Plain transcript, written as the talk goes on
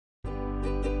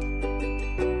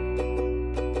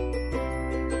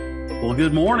Well,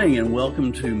 good morning and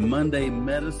welcome to Monday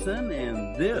Medicine.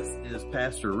 And this is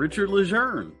Pastor Richard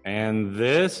Lejeune. And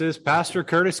this is Pastor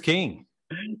Curtis King.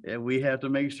 And we have to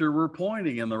make sure we're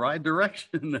pointing in the right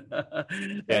direction.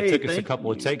 It took us a couple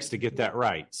of takes to get that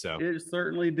right. So it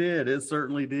certainly did. It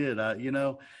certainly did.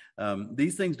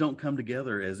 These things don't come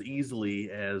together as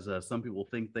easily as some people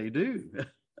think they do.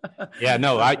 Yeah,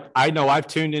 no, I know I've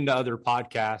tuned into other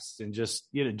podcasts and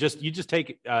you just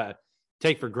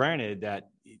take for granted that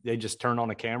they just turn on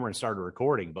a camera and started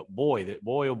recording. But boy,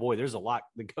 there's a lot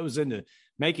that goes into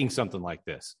making something like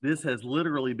this. This has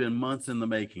literally been months in the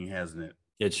making, hasn't it?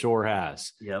 It sure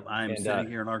has. Yep. I'm sitting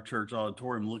here in our church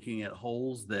auditorium looking at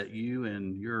holes that you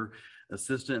and your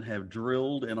assistant have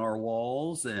drilled in our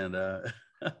walls. And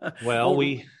well,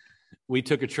 we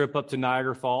took a trip up to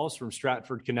Niagara Falls from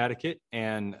Stratford, Connecticut,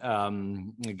 and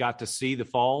got to see the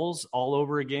falls all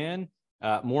over again.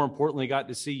 More importantly, got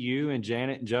to see you and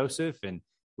Janet and Joseph, and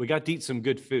we got to eat some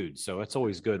good food. So it's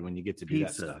always good when you get to do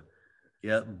pizza. That stuff.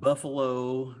 Yeah,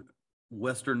 Buffalo,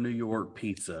 Western New York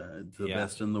pizza, the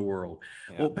best in the world.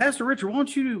 Yeah. Well, Pastor Richard, why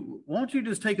don't you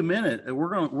just take a minute? We're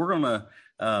gonna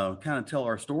kind of tell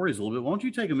our stories a little bit. Why don't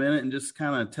you take a minute and just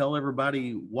kind of tell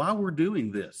everybody why we're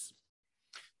doing this?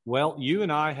 Well, you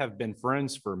and I have been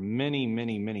friends for many,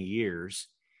 many, many years.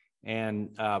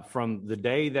 And from the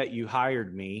day that you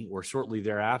hired me or shortly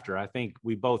thereafter, I think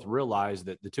we both realized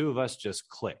that the two of us just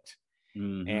clicked.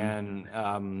 Mm-hmm. And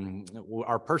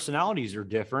our personalities are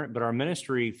different, but our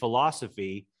ministry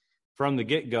philosophy from the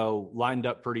get-go lined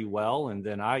up pretty well. And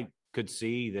then I could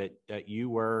see that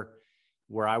you were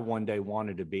where I one day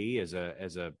wanted to be as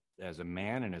a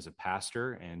man and as a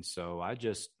pastor. And so I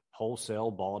just wholesale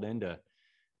bought into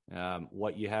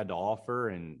what you had to offer,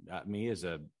 and me as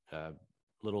a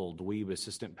little dweeb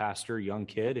assistant pastor, young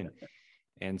kid.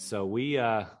 And so we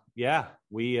hit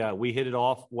it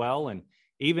off well. And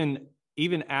even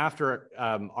after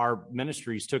our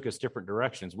ministries took us different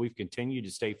directions, we've continued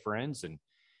to stay friends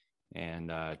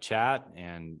and chat.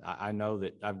 And I know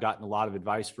that I've gotten a lot of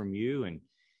advice from you, and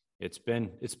it's been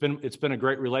a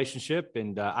great relationship.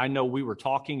 And I know we were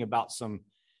talking about some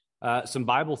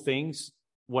Bible things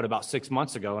about 6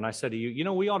 months ago. And I said to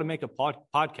you, we ought to make a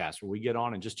podcast where we get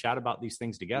on and just chat about these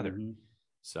things together. Mm-hmm.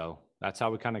 So that's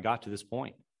how we kind of got to this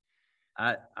point.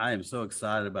 I am so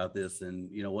excited about this. And,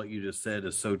 what you just said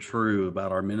is so true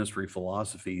about our ministry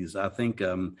philosophies. I think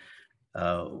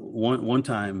one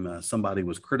time somebody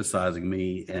was criticizing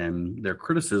me, and their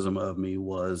criticism of me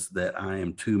was that I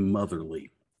am too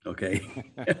motherly. Okay.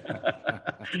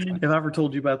 Have I ever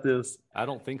told you about this? I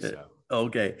don't think so.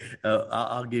 Okay.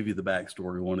 I'll give you the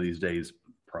backstory one of these days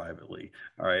privately.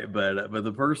 All right. But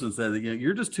the person said that,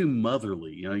 you're just too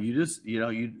motherly. This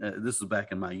is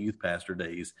back in my youth pastor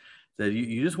days, that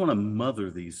you just want to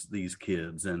mother these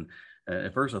kids. And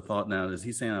at first I thought, now, is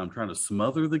he saying I'm trying to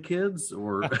smother the kids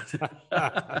or,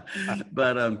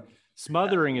 but,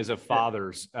 smothering is a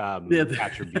father's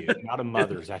attribute, not a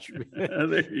mother's attribute.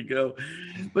 There you go.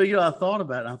 But, I thought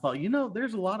about it, and I thought,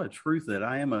 there's a lot of truth that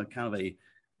I am a kind of a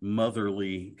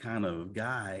motherly kind of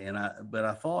guy. But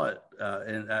I thought,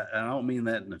 and I don't mean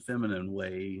that in a feminine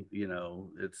way,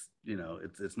 it's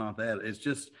not that. It's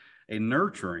just a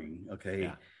nurturing. Okay.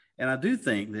 Yeah. And I do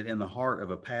think that in the heart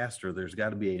of a pastor, there's got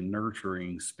to be a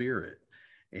nurturing spirit.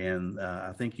 And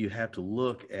I think you have to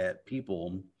look at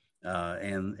people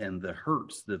and the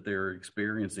hurts that they're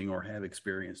experiencing or have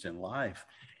experienced in life.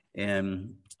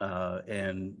 And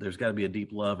there's got to be a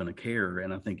deep love and a care.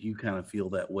 And I think you kind of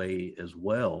feel that way as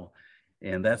well.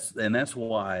 And that's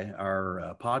why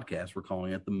our podcast, we're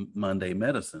calling it the Monday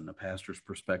Medicine, a pastor's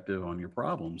perspective on your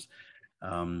problems.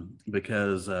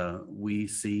 Because we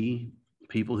see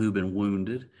people who've been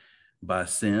wounded by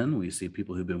sin. We see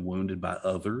people who've been wounded by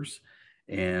others.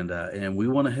 And we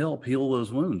want to help heal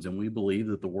those wounds, and we believe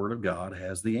that the Word of God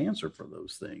has the answer for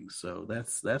those things. So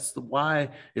that's why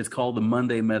it's called the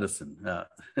Monday Medicine.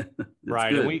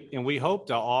 Right, and we hope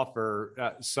to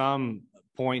offer some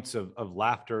points of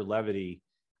laughter, levity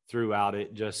throughout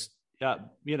it. Just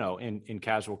in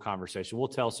casual conversation, we'll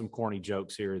tell some corny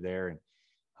jokes here or there,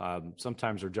 and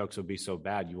sometimes our jokes will be so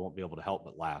bad you won't be able to help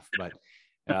but laugh. But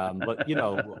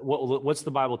what's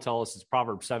the Bible tell us? It's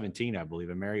Proverbs 17, I believe.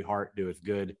 A merry heart doeth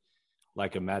good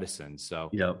like a medicine. So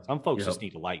some folks just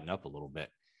need to lighten up a little bit.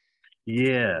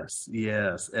 Yes.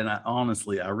 And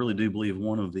I really do believe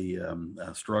one of the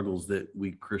struggles that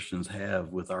we Christians have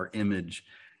with our image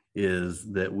is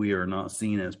that we are not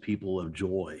seen as people of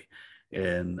joy.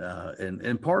 And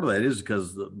part of that is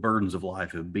because the burdens of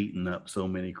life have beaten up so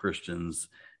many Christians.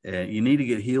 And you need to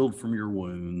get healed from your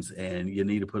wounds, and you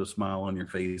need to put a smile on your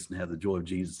face and have the joy of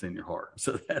Jesus in your heart.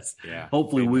 So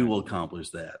hopefully we will accomplish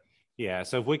that. Yeah.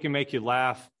 So if we can make you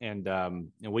laugh and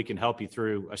we can help you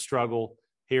through a struggle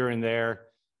here and there,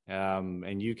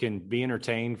 and you can be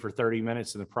entertained for 30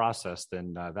 minutes in the process,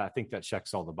 then I think that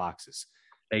checks all the boxes.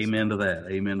 Amen to that.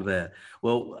 Amen to that.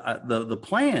 Well, the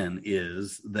plan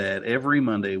is that every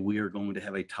Monday we are going to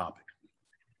have a topic,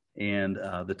 and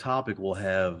the topic will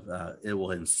have it will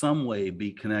in some way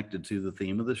be connected to the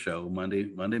theme of the show,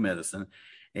 Monday Medicine.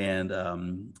 And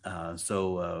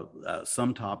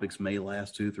some topics may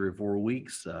last 2, 3, or 4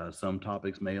 weeks. Some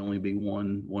topics may only be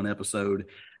one episode.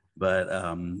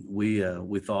 But we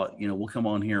thought, we'll come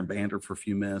on here and banter for a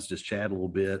few minutes, just chat a little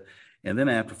bit. And then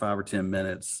after 5 or 10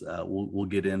 minutes, we'll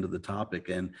get into the topic.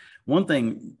 And one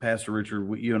thing, Pastor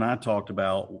Richard, you and I talked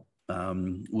about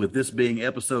with this being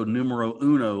episode numero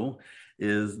uno,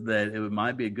 is that it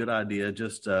might be a good idea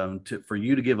just for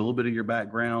you to give a little bit of your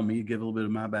background, me to give a little bit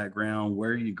of my background,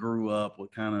 where you grew up,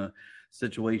 what kind of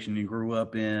situation you grew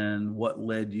up in, what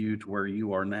led you to where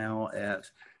you are now at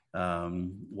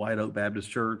White Oak Baptist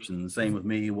Church, and the same with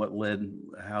me.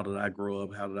 How did I grow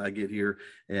up? How did I get here?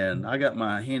 And I got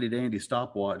my handy dandy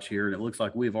stopwatch here, and it looks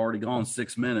like we've already gone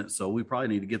 6 minutes. So we probably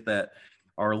need to get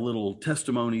our little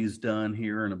testimonies done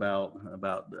here in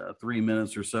about 3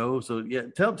 minutes or so. So yeah,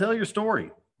 tell your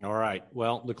story. All right.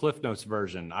 Well, the Cliff Notes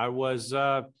version. I was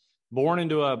born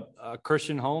into a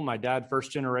Christian home. My dad,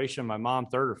 first generation, my mom,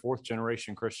 third or fourth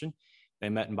generation Christian. They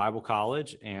met in Bible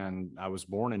college, and I was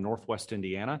born in Northwest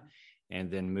Indiana, and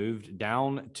then moved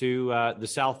down to the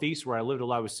Southeast, where I lived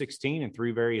till I was 16 in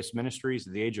 3 various ministries.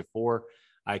 At the age of 4,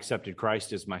 I accepted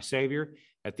Christ as my Savior.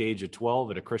 At the age of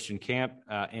 12, at a Christian camp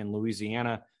in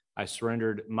Louisiana, I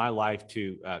surrendered my life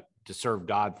to serve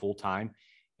God full time,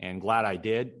 and glad I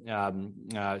did.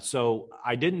 So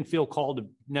I didn't feel called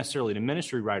necessarily to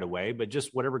ministry right away, but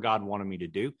just whatever God wanted me to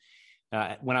do.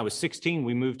 When I was 16,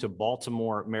 we moved to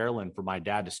Baltimore, Maryland, for my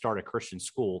dad to start a Christian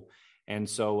school. And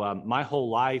so my whole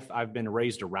life, I've been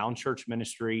raised around church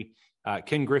ministry.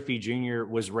 Ken Griffey Jr.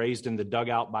 was raised in the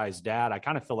dugout by his dad. I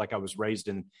kind of feel like I was raised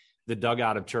in the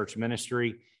dugout of church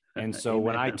ministry. And so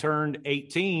when I turned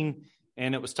 18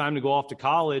 and it was time to go off to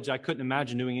college, I couldn't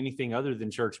imagine doing anything other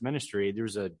than church ministry.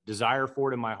 There's a desire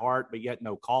for it in my heart, but yet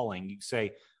no calling. You could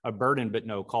say a burden, but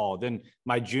no call. Then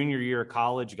my junior year of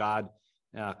college, God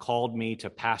called me to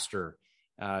pastor.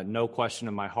 No question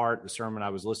in my heart. The sermon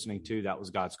I was listening to, that was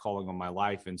God's calling on my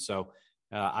life. And so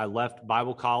I left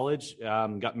Bible college,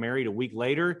 got married a week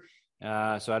later. So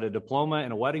I had a diploma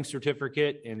and a wedding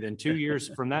certificate. And then 2 years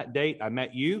from that date, I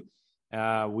met you.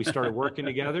 We started working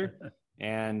together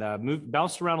and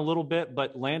bounced around a little bit,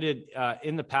 but landed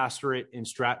in the pastorate in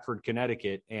Stratford,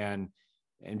 Connecticut, and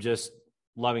just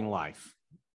loving life.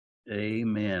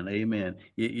 Amen. Amen.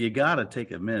 You got to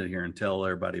take a minute here and tell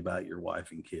everybody about your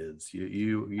wife and kids.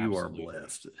 You are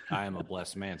blessed. I am a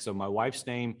blessed man. So my wife's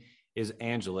name is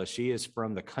Angela. She is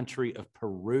from the country of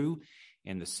Peru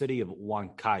and the city of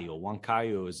Huancayo.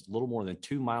 Huancayo is a little more than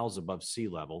 2 miles above sea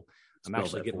level. I'm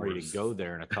actually getting ready to go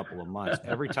there in a couple of months.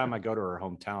 Every time I go to her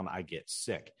hometown, I get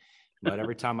sick. But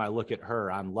every time I look at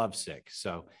her, I'm lovesick.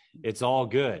 So it's all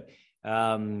good.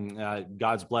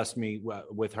 God's blessed me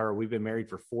with her. We've been married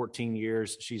for 14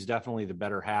 years. She's definitely the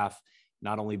better half,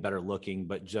 not only better looking,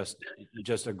 but just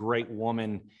a great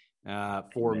woman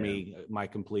for Amen. me, my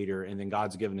completer. And then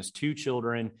God's given us 2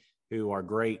 children who are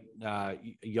great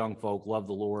young folk, love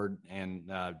the Lord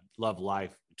and love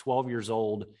life. 12 years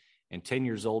old and 10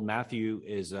 years old. Matthew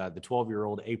is the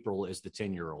 12-year-old. April is the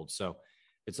 10-year-old. So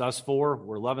it's us 4.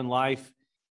 We're loving life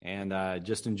and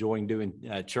just enjoying doing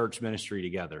church ministry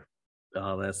together.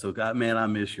 Oh, that's so God, man, I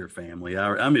miss your family.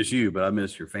 I miss you, but I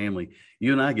miss your family.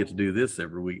 You and I get to do this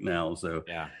every week now. So,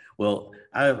 yeah. Well,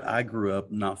 I grew up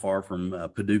not far from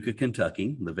Paducah,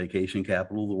 Kentucky, the vacation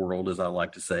capital of the world, as I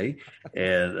like to say.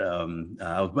 And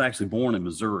I was actually born in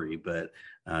Missouri, but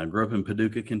I grew up in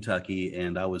Paducah, Kentucky,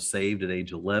 and I was saved at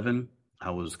age 11.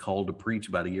 I was called to preach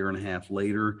about 1.5 years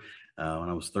later when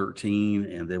I was 13.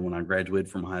 And then when I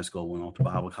graduated from high school, went off to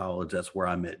Bible college. That's where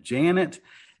I met Janet.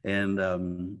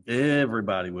 And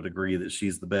everybody would agree that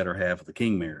she's the better half of the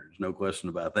King marriage. No question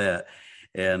about that.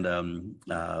 And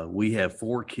we have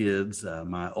 4 kids.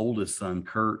 My oldest son,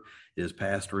 Kurt, is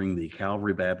pastoring the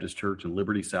Calvary Baptist Church in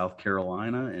Liberty, South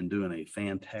Carolina, and doing a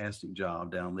fantastic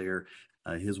job down there.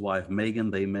 His wife, Megan,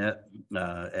 they met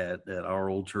at our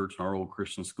old church, our old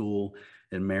Christian school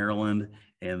in Maryland.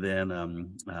 And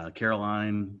then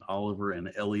Caroline, Oliver,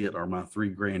 and Elliot are my 3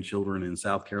 grandchildren in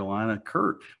South Carolina.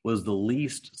 Kurt was the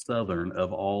least Southern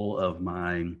of all of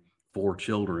my 4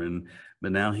 children,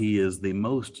 but now he is the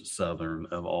most Southern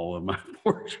of all of my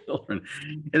four children.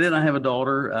 And then I have a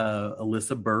daughter,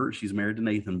 Alyssa Burt. She's married to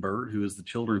Nathan Burt, who is the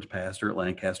children's pastor at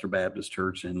Lancaster Baptist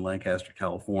Church in Lancaster,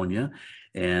 California.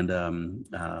 And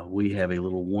we have a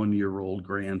little 1-year-old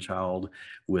grandchild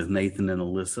with Nathan and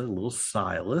Alyssa, little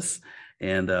Silas.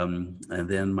 And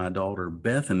then my daughter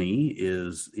Bethany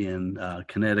is in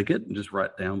Connecticut, just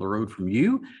right down the road from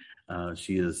you.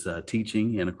 She is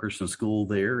teaching in a Christian school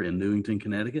there in Newington,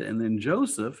 Connecticut. And then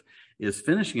Joseph is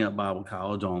finishing up Bible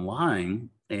college online,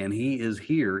 and he is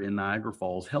here in Niagara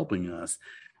Falls helping us.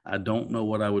 I don't know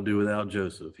what I would do without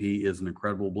Joseph. He is an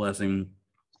incredible blessing.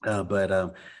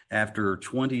 But after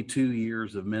 22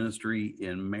 years of ministry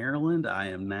in Maryland, I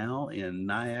am now in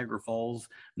Niagara Falls,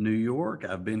 New York.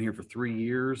 I've been here for 3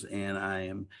 years, and I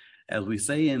am, as we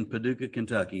say in Paducah,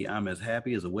 Kentucky, I'm as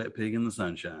happy as a wet pig in the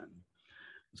sunshine.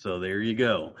 So there you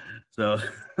go. So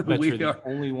you're the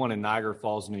only one in Niagara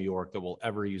Falls, New York that will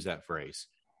ever use that phrase.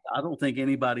 I don't think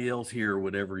anybody else here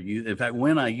would ever use. In fact,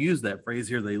 when I use that phrase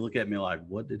here, they look at me like,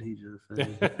 "What did he just say?"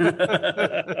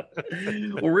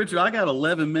 Well, Richard, I got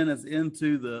 11 minutes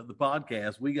into the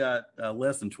podcast. We got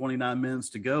less than 29 minutes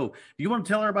to go. Do you want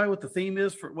to tell everybody what the theme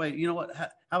is for? Wait, you know what? How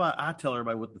about I tell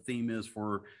everybody what the theme is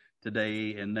for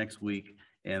today and next week,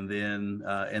 and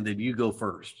then you go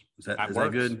first. Is that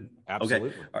good? Absolutely.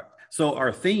 Okay. All right. So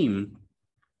our theme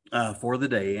for the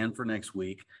day and for next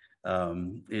week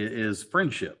is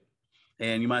friendship.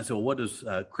 And you might say, well, what does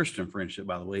Christian friendship,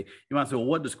 by the way, you might say, well,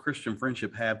 what does Christian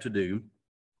friendship have to do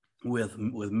with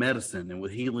medicine and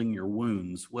with healing your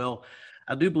wounds? Well,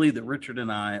 I do believe that Richard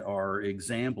and I are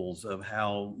examples of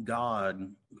how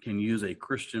God can use a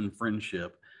Christian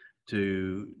friendship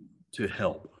to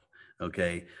help.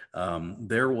 Okay.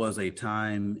 There was a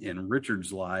time in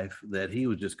Richard's life that he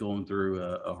was just going through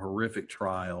a horrific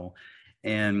trial.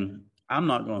 And I'm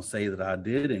not going to say that I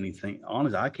did anything.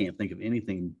 Honestly, I can't think of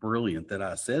anything brilliant that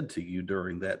I said to you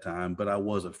during that time, but I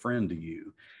was a friend to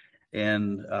you.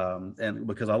 And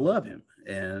because I love him,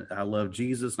 and I love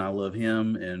Jesus, and I love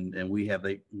him, and we have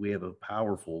a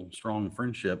powerful, strong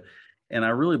friendship. And I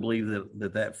really believe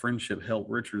that friendship helped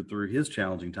Richard through his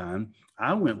challenging time.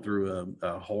 I went through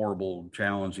a horrible,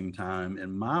 challenging time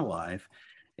in my life.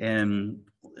 And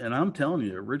I'm telling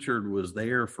you, Richard was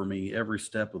there for me every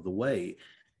step of the way.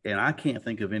 And I can't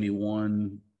think of any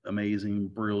one amazing,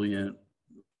 brilliant,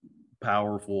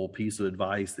 powerful piece of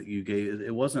advice that you gave.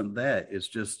 It wasn't that. It's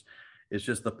just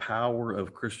the power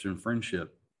of Christian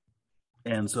friendship.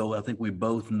 And so I think we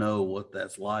both know what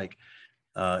that's like,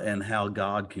 and how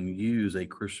God can use a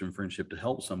Christian friendship to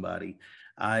help somebody.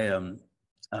 I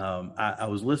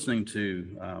was listening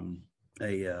to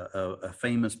a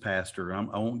famous pastor.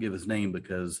 I won't give his name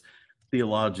because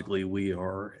theologically we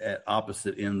are at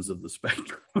opposite ends of the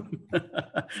spectrum.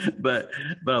 but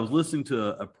I was listening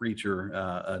to a preacher,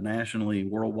 a nationally,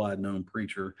 worldwide known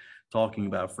preacher, talking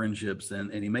about friendships,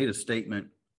 and he made a statement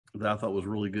that I thought was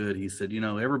really good. He said,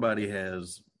 everybody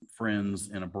has friends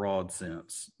in a broad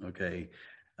sense. Okay.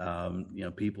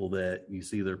 People that you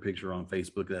see their picture on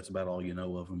Facebook, that's about all you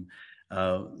know of them.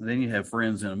 Then you have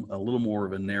friends in a little more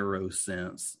of a narrow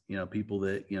sense, people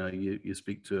that, you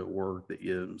speak to at work, that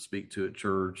you speak to at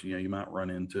church, you might run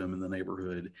into them in the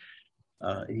neighborhood.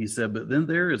 He said, but then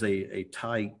there is a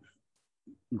tight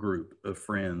group of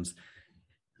friends.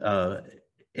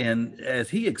 And as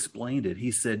he explained it,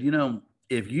 he said,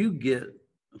 if you get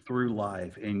through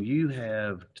life and you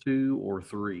have 2 or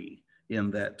 3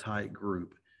 in that tight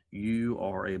group, you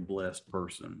are a blessed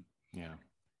person. Yeah.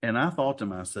 And I thought to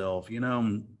myself,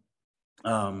 I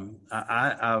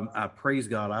praise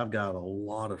God. I've got a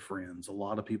lot of friends, a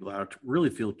lot of people that I really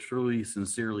feel truly,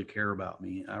 sincerely care about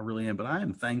me. I really am. But I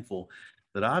am thankful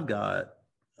that I've got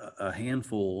a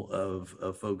handful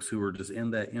of folks who are just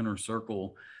in that inner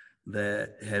circle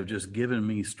that have just given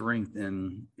me strength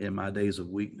in my days of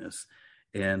weakness.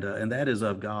 And that is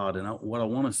of God. And what I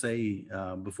want to say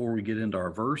before we get into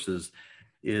our verses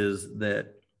is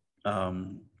that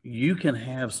you can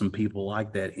have some people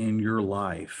like that in your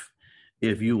life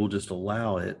if you will just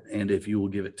allow it, and if you will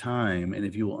give it time, and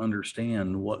if you will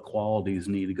understand what qualities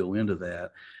need to go into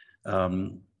that.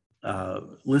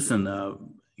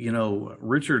 Listen,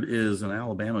 Richard is an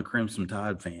Alabama Crimson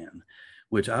Tide fan,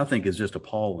 which I think is just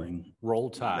appalling.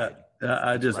 Roll Tide.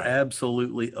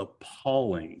 Absolutely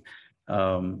appalling.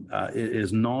 It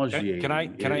is nauseating. Can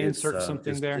I insert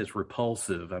something there? It's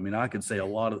repulsive. I mean, I could say a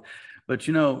lot of, but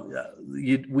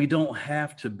we don't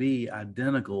have to be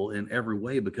identical in every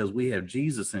way because we have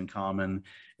Jesus in common,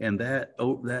 and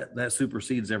that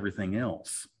supersedes everything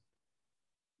else.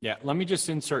 Yeah, let me just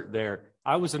insert there.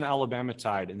 I was an Alabama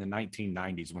Tide in the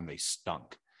 1990s when they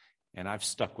stunk. and I've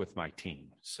stuck with my team.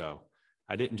 So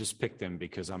I didn't just pick them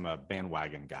because I'm a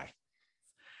bandwagon guy.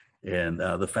 And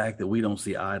the fact that we don't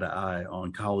see eye to eye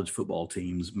on college football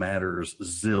teams matters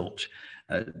zilch.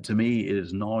 To me, it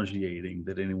is nauseating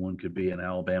that anyone could be an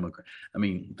Alabama. I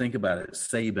mean, think about it.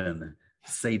 Saban,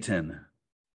 Satan,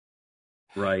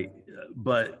 right?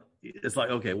 But it's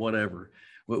like, okay, whatever.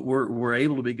 We're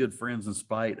able to be good friends in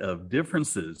spite of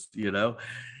differences,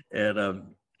 And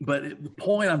but the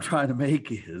point I'm trying to make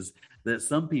is that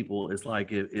some people, it's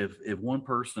like if one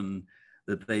person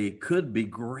that they could be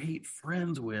great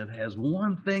friends with has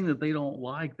one thing that they don't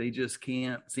like, they just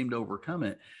can't seem to overcome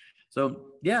it. So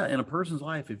yeah, in a person's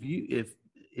life, if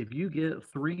you get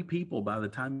 3 people by the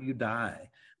time you die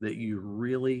that you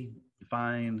really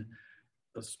find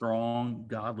a strong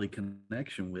godly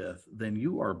connection with, then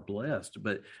you are blessed.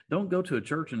 But don't go to a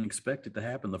church and expect it to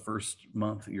happen the first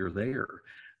month you're there,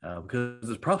 because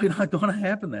it's probably not going to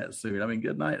happen that soon. I mean,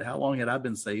 good night. How long had I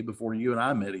been saved before you and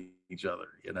I met each other?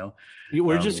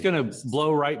 We're just going to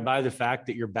blow right by the fact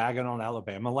that you're bagging on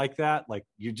Alabama like that. Like,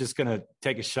 you're just going to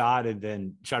take a shot and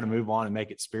then try to move on and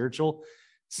make it spiritual.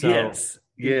 So yes,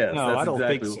 no, I don't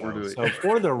exactly think so. What we're doing. So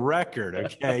for the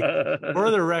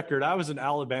record, I was an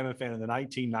Alabama fan in the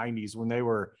 1990s when they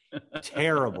were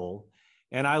terrible.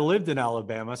 And I lived in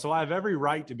Alabama, so I have every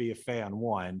right to be a fan,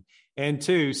 1. And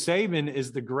 2, Saban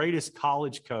is the greatest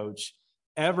college coach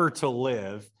ever to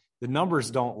live. The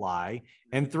numbers don't lie.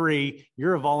 And 3,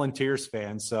 you're a Volunteers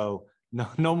fan, so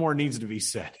no more needs to be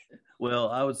said. Well,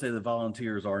 I would say the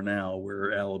Volunteers are now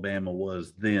where Alabama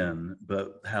was then.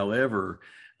 But however,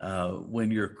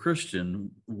 when you're a Christian,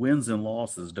 wins and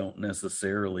losses don't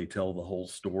necessarily tell the whole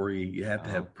story. You have to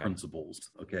have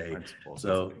principles. Okay.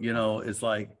 So, it's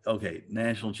like, okay,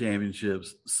 national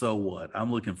championships. So what?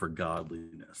 I'm looking for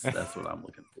godliness. That's what I'm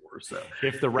looking for. So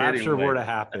if the rapture were to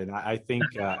happen, I think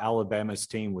Alabama's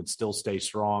team would still stay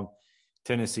strong.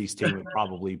 Tennessee's team would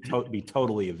probably be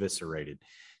totally eviscerated.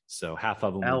 So half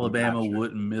of them. Alabama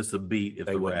wouldn't miss a beat if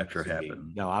the rapture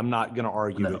happened. No, I'm not going to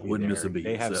argue with you. Wouldn't miss a beat.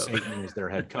 They have Satan as their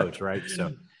head coach, right?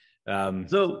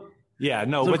 So, yeah,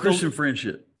 no. So but Christian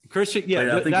friendship.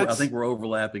 Yeah, I think we're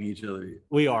overlapping each other.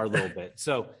 We are a little bit.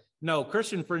 So, no,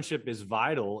 Christian friendship is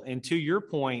vital. And to your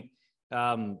point,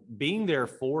 being there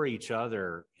for each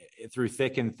other through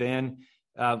thick and thin.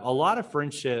 A lot of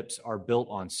friendships are built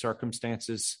on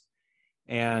circumstances.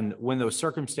 And when those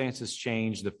circumstances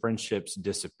change, the friendships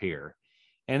disappear.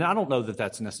 And I don't know that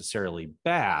that's necessarily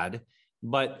bad,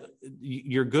 but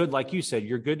you're good. Like you said,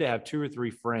 you're good to have 2 or 3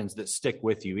 friends that stick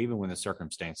with you, even when the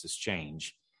circumstances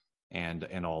change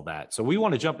and all that. So we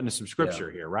want to jump into some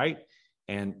scripture here, right?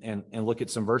 And look at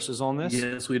some verses on this.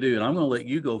 Yes, we do. And I'm going to let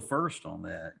you go first on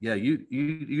that. Yeah.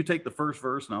 You take the first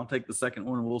verse and I'll take the second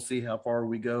one, and we'll see how far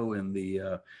we go in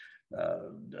the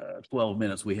 12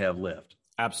 minutes we have left.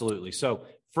 Absolutely. So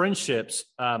friendships,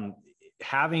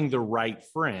 having the right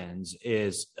friends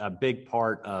is a big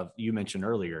part of, you mentioned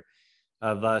earlier,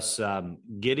 of us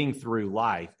getting through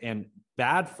life. And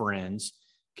bad friends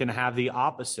can have the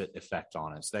opposite effect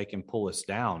on us. They can pull us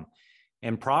down.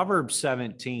 And Proverbs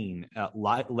 17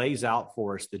 lays out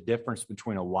for us the difference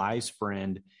between a wise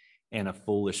friend and a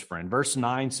foolish friend. Verse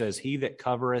 9 says, "He that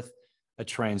covereth a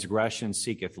transgression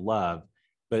seeketh love,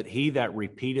 but he that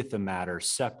repeateth a matter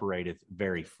separateth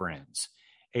very friends.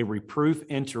 A reproof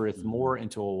entereth more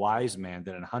into a wise man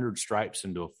than 100 stripes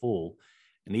into a fool.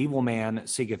 An evil man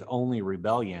seeketh only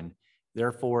rebellion.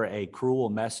 Therefore a cruel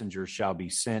messenger shall be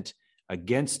sent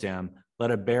against him.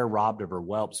 Let a bear robbed of her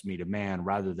whelps meet a man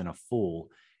rather than a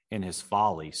fool in his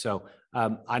folly." So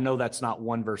I know that's not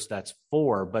one verse, that's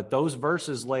 4, but those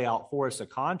verses lay out for us a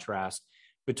contrast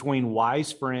between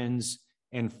wise friends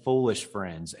and foolish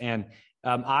friends. And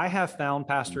I have found,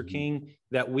 Pastor King,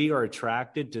 that we are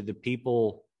attracted to the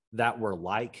people that we're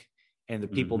like and the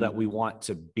people that we want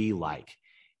to be like.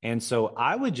 And so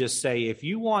I would just say, if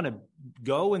you want to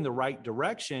go in the right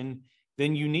direction,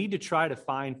 then you need to try to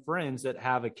find friends that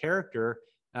have a character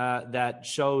that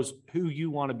shows who you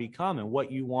want to become and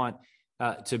what you want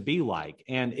to be like.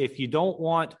 And if you don't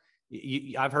want,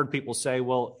 I've heard people say,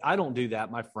 well, I don't do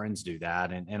that, my friends do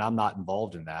that, and I'm not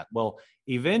involved in that. Well,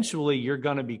 eventually you're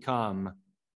going to become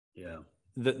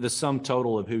the sum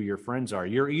total of who your friends are.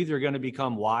 You're either going to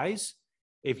become wise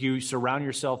if you surround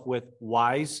yourself with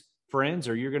wise friends,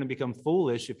 or you're going to become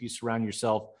foolish if you surround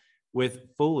yourself with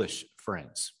foolish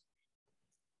friends.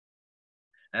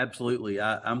 Absolutely.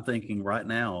 I'm thinking right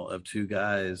now of 2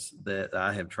 guys that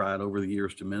I have tried over the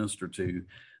years to minister to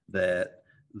that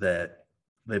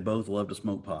they both love to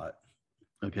smoke pot.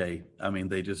 Okay. I mean,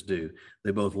 they just do.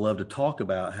 They both love to talk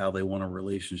about how they want a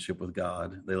relationship with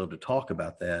God. They love to talk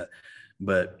about that.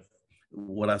 But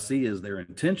what I see is their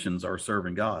intentions are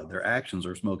serving God. Their actions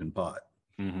are smoking pot.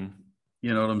 Mm-hmm.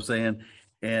 You know what I'm saying?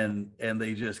 And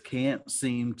they just can't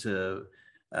seem to.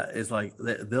 It's like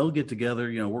they'll get together.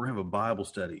 We're gonna have a Bible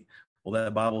study. Well,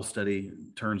 that Bible study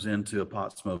turns into a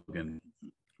pot smoking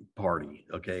party.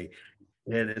 Okay,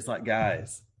 and it's like,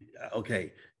 guys,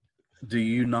 okay, do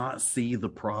you not see the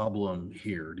problem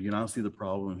here? Do you not see the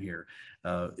problem here?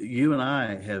 You and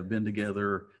I have been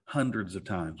together hundreds of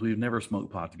times. We've never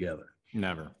smoked pot together.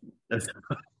 Never.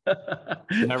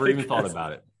 Never even thought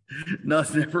about it. No,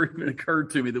 it's never even occurred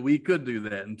to me that we could do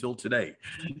that until today.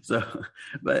 So,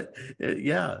 but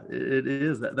yeah, it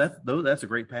is that's a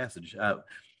great passage.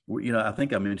 I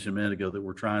think I mentioned a minute ago that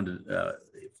we're trying to,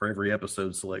 for every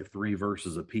episode, select 3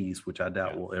 verses a piece, which I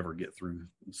doubt we'll ever get through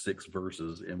 6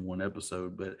 verses in one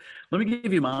episode. But let me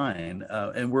give you mine.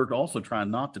 And we're also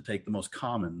trying not to take the most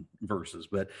common verses.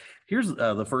 But here's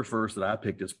the first verse that I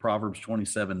picked is Proverbs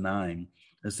 27:9.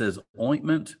 It says,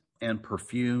 "Ointment and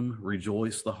perfume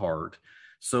rejoice the heart.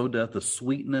 So doth the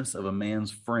sweetness of a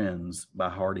man's friends by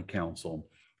hearty counsel."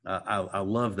 I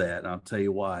love that. And I'll tell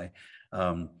you why.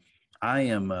 I'm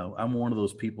one of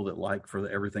those people that like for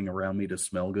everything around me to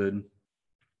smell good.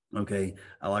 Okay.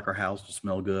 I like our house to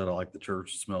smell good. I like the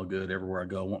church to smell good. Everywhere I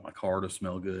go, I want my car to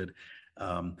smell good.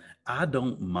 I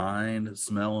don't mind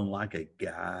smelling like a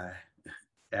guy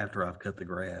after I've cut the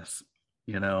grass.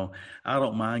 I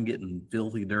don't mind getting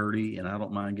filthy dirty, and I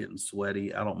don't mind getting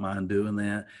sweaty. I don't mind doing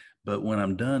that. But when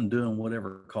I'm done doing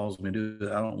whatever calls me to do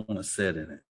it, I don't want to sit in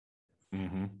it.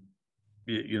 Mm-hmm.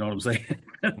 You know what I'm saying?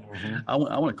 Mm-hmm. I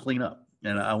want to clean up,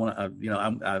 and I want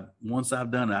to, once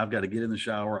I've done it, I've got to get in the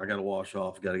shower. I got to wash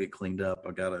off. Got to get cleaned up.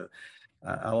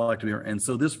 I like to be. And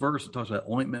so this verse talks about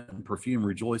ointment and perfume,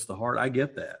 rejoice the heart. I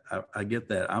get that. I get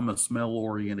that. I'm a smell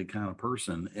oriented kind of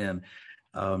person. And,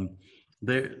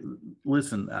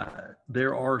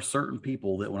 there are certain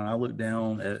people that when I look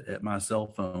down at my cell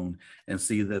phone and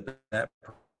see that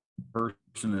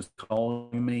person is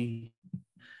calling me,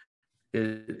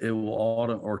 it will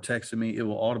or texting me, it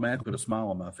will automatically put a smile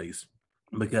on my face,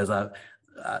 because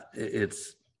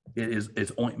it's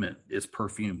ointment, it's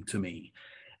perfume to me,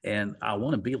 and I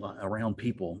want to be around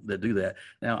people that do that.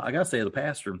 Now, I gotta say, as a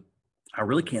pastor, I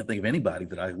really can't think of anybody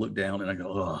that I look down and I go,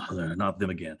 oh, not them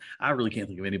again. I really can't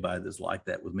think of anybody that's like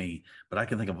that with me, but I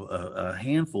can think of a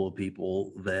handful of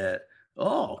people that,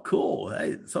 oh, cool.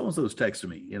 Hey, so-and-so's texting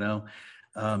me,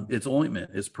 it's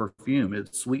ointment, it's perfume,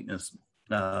 it's sweetness.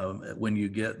 When you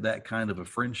get that kind of a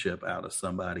friendship out of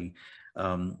somebody,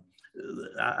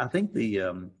 I think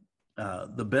the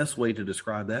best way to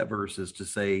describe that verse is to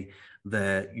say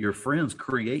that your friends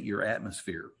create your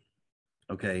atmosphere.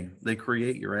 Okay, they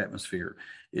create your atmosphere.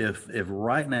 If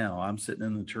right now I'm sitting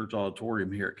in the church auditorium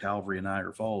here at Calvary in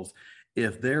Niagara Falls,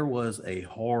 if there was a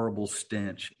horrible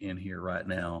stench in here right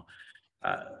now,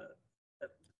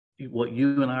 what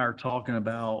you and I are talking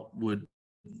about would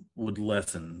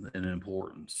lessen in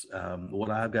importance. What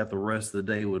I've got the rest of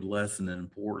the day would lessen in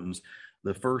importance.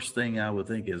 The first thing I would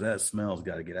think is that smell's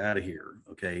got to get out of here,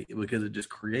 okay? Because it just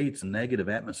creates a negative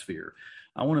atmosphere.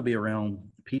 I want to be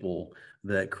around people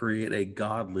that create a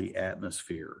godly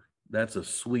atmosphere. That's a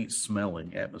sweet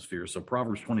smelling atmosphere. So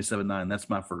Proverbs 27:9, that's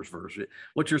my first verse.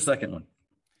 What's your second one?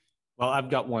 Well,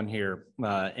 I've got one here,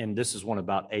 and this is one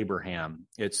about Abraham.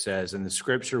 It says, "And the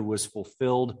scripture was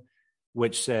fulfilled,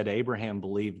 which said, Abraham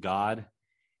believed God,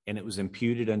 and it was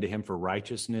imputed unto him for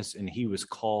righteousness, and he was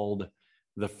called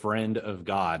the friend of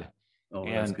God." Oh,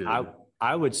 and that's good.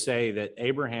 I would say that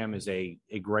Abraham is a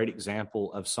great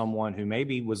example of someone who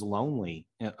maybe was lonely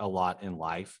a lot in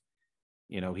life.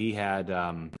 He had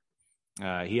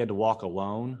to walk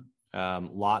alone.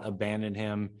 Lot abandoned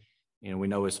him. We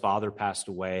know his father passed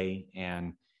away,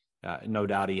 and no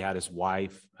doubt he had his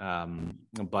wife,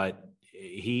 but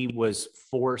he was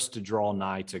forced to draw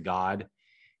nigh to God.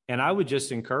 And I would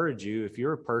just encourage you, if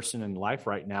you're a person in life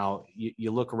right now, you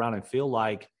look around and feel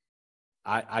like,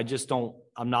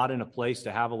 I'm not in a place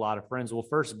to have a lot of friends. Well,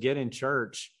 first get in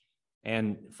church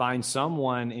and find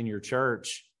someone in your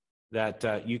church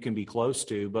that you can be close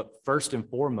to. But first and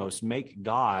foremost, make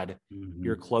God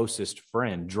your closest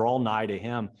friend. Draw nigh to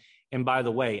him. And by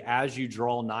the way, as you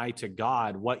draw nigh to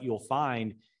God, what you'll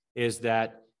find is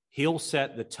that he'll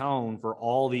set the tone for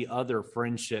all the other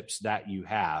friendships that you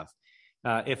have.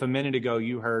 If a minute ago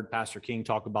you heard Pastor King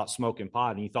talk about smoking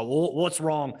pot and you thought, well, what's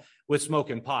wrong with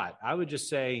smoking pot? I would just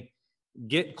say,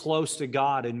 get close to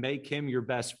God and make him your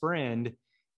best friend.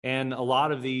 And a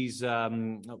lot of these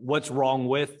what's wrong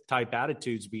with type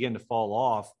attitudes begin to fall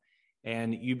off,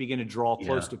 and you begin to draw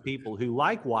close to people who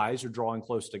likewise are drawing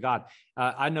close to God.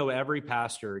 I know every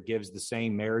pastor gives the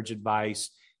same marriage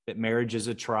advice. that marriage is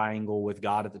a triangle with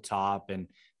God at the top, and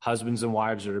husbands and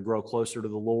wives are to grow closer to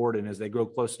the Lord. And as they grow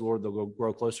closer to the Lord, they'll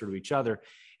grow closer to each other.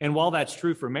 And while that's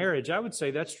true for marriage, I would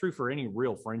say that's true for any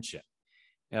real friendship.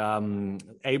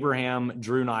 Abraham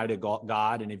drew nigh to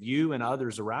God, and if you and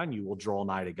others around you will draw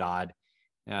nigh to God,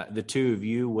 the two of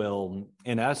you will,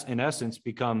 in essence,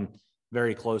 become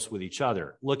very close with each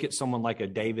other. Look at someone like a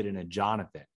David and a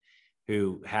Jonathan,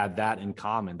 who had that in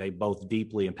common. They both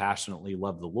deeply and passionately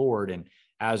loved the Lord, and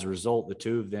as a result, the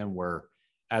two of them were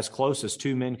as close as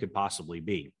two men could possibly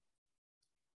be.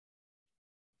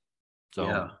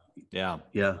 So,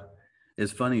 yeah.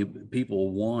 It's funny.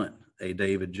 People want a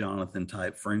David Jonathan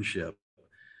type friendship,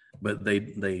 but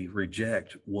they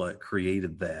reject what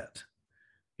created that,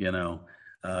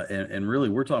 and really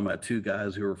we're talking about two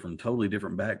guys who are from totally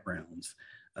different backgrounds.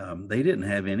 They didn't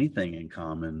have anything in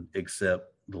common except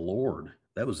the Lord.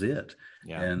 That was it.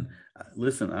 Yeah. And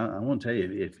listen, I want to tell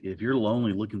you, if you're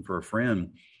lonely looking for a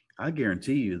friend, I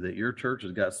guarantee you that your church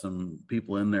has got some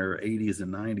people in their 80s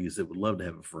and 90s that would love to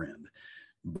have a friend,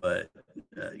 but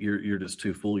you're just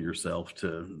too full of yourself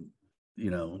to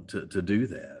do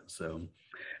that. So,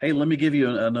 hey, let me give you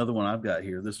another one I've got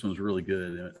here. This one's really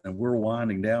good, and we're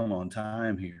winding down on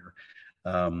time here.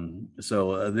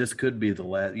 So this could be the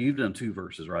last. You've done 2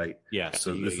 verses, right? Yes.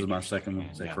 So this is my second one.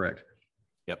 Is that correct?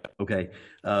 Yep. Okay.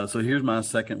 So here's my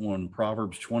second one.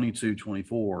 Proverbs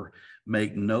 22:24.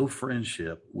 Make no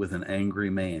friendship with an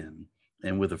angry man,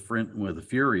 and with a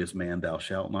furious man thou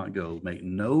shalt not go. Make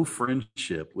no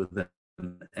friendship with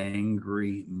an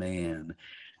angry man.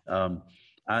 I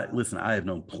have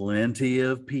known plenty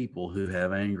of people who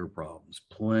have anger problems,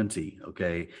 plenty.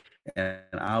 Okay. And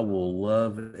I will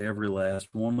love every last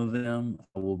one of them.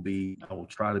 I will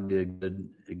try to be a good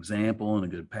example and a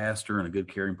good pastor and a good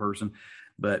caring person.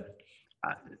 But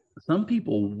some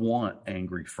people want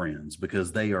angry friends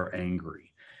because they are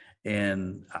angry.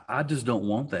 And I just don't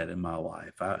want that in my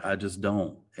life. I just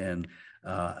don't. And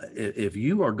if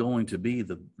you are going to be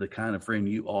the kind of friend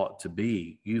you ought to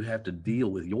be, you have to deal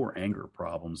with your anger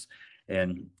problems.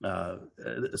 And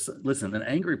listen, an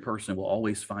angry person will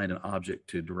always find an object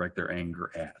to direct their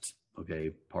anger at.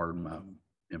 Okay, pardon my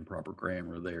improper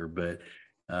grammar there, but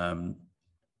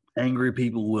angry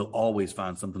people will always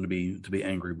find something to be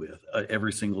angry with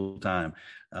every single time.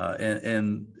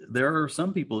 And there are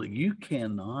some people that you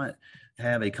cannot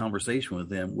have a conversation with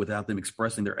them without them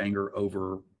expressing their anger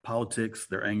over politics,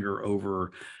 their anger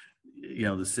over,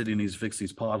 the city needs to fix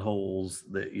these potholes,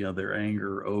 that, their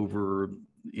anger over,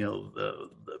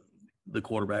 the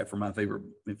quarterback for my favorite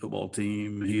football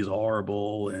team, he's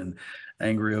horrible, and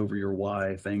angry over your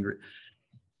wife, angry.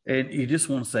 And you just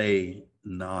want to say,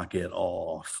 knock it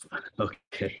off.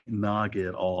 Okay, knock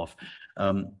it off.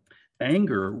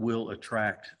 Anger will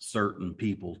attract certain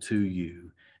people to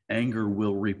you. Anger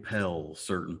will repel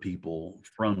certain people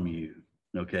from you.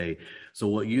 Okay, so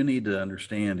what you need to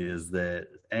understand is that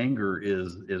anger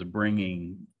is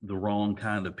bringing the wrong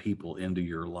kind of people into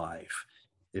your life.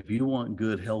 If you want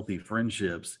good, healthy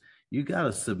friendships, you got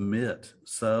to submit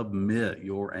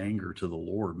your anger to the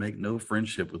Lord. Make no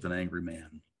friendship with an angry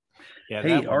man. Yeah,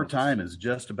 hey, our time is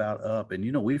just about up, and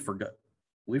we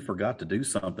forgot to do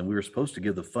something. We were supposed to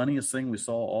give the funniest thing we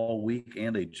saw all week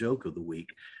and a joke of the week.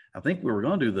 I think we were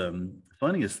going to do the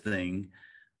funniest thing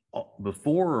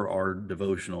before our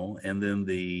devotional, and then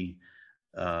the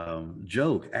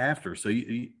joke after. So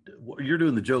you're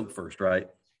doing the joke first, right?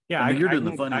 Yeah, I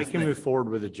can move forward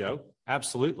with a joke.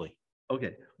 Absolutely.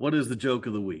 Okay. What is the joke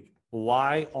of the week?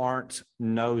 Why aren't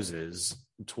noses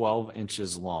 12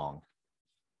 inches long?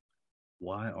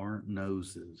 Why aren't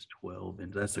noses 12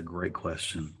 inches? That's a great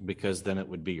question. Because then it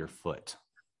would be your foot.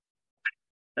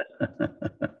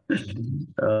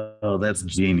 Oh, that's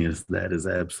genius. That is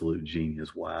absolute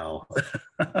genius. Wow.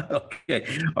 Okay.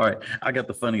 All right. I got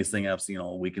the funniest thing I've seen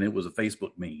all week, and it was a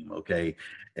Facebook meme. Okay.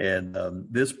 And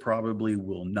this probably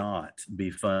will not be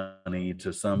funny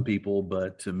to some people,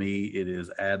 but to me, it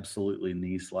is absolutely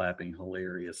knee slapping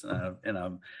hilarious. And I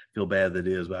feel bad that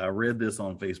it is, but I read this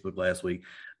on Facebook last week.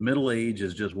 Middle age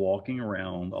is just walking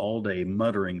around all day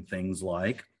muttering things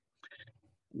like,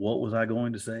 what was I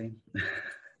going to say?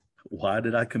 Why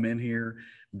did I come in here?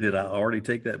 Did I already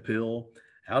take that pill?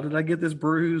 How did I get this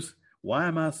bruise? Why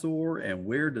am I sore? And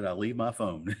where did I leave my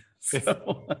phone?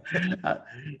 So,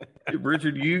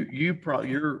 Richard,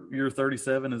 you're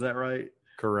 37, is that right?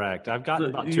 Correct. I've gotten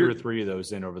about 2 or 3 of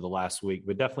those in over the last week,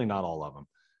 but definitely not all of them.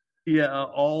 Yeah,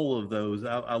 all of those.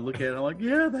 I look at it, I'm like,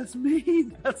 yeah, that's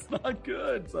me. That's not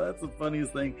good. So that's the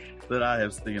funniest thing that I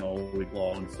have seen all week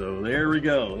long. So there we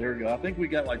go. I think we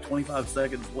got like 25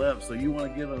 seconds left. So you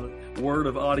want to give a word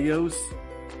of adios?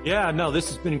 Yeah, no, this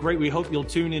has been great. We hope you'll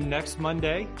tune in next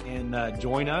Monday and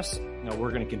join us.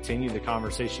 We're going to continue the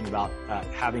conversation about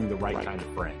having the right kind of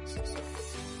friends.